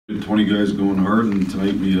20 guys going hard, and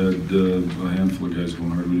tonight we had a handful of guys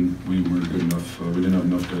going hard. We weren't good enough. We didn't have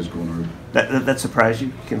enough guys going hard. That surprised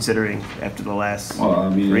you, considering after the last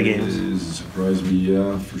 3 games? It surprised me,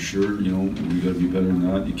 yeah, for sure. You know, we got to be better than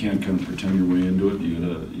that. You can't kind of pretend your way into it.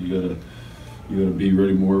 You gotta be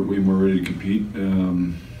way more ready to compete.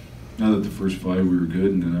 Now that the first 5 we were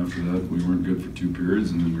good, and then after that we weren't good for 2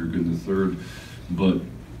 periods, and then we were good in the third. But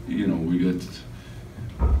you know,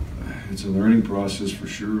 it's a learning process for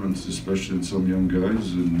sure, and especially in some young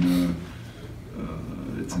guys, and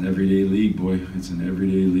it's an everyday league, boy. It's an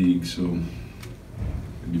everyday league, so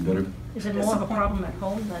it'd be better. Is it more of a problem at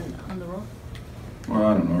home than on the road? Well,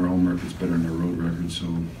 I don't know. Our home record's better than our road record, so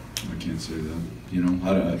I can't say that. You know,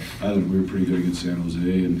 I think we were pretty good against San Jose,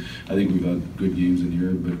 and I think we've had good games in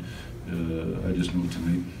here, but I just know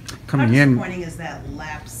tonight. How disappointing is that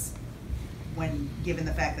lapse when, given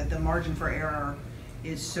the fact that the margin for error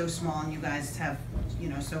is so small and you guys have, you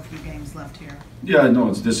know, so few games left here? Yeah, no,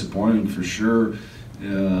 it's disappointing for sure.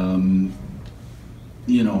 You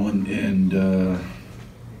know, and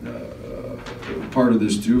part of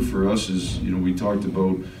this too for us is, you know, we talked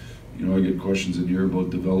about, you know, I get questions in here about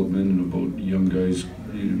development and about young guys.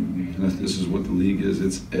 You know, this is what the league is.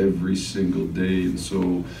 It's every single day, and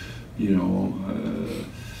so, you know,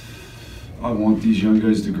 I want these young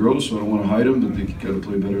guys to grow, so I don't want to hide them, but they got to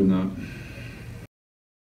play better than that.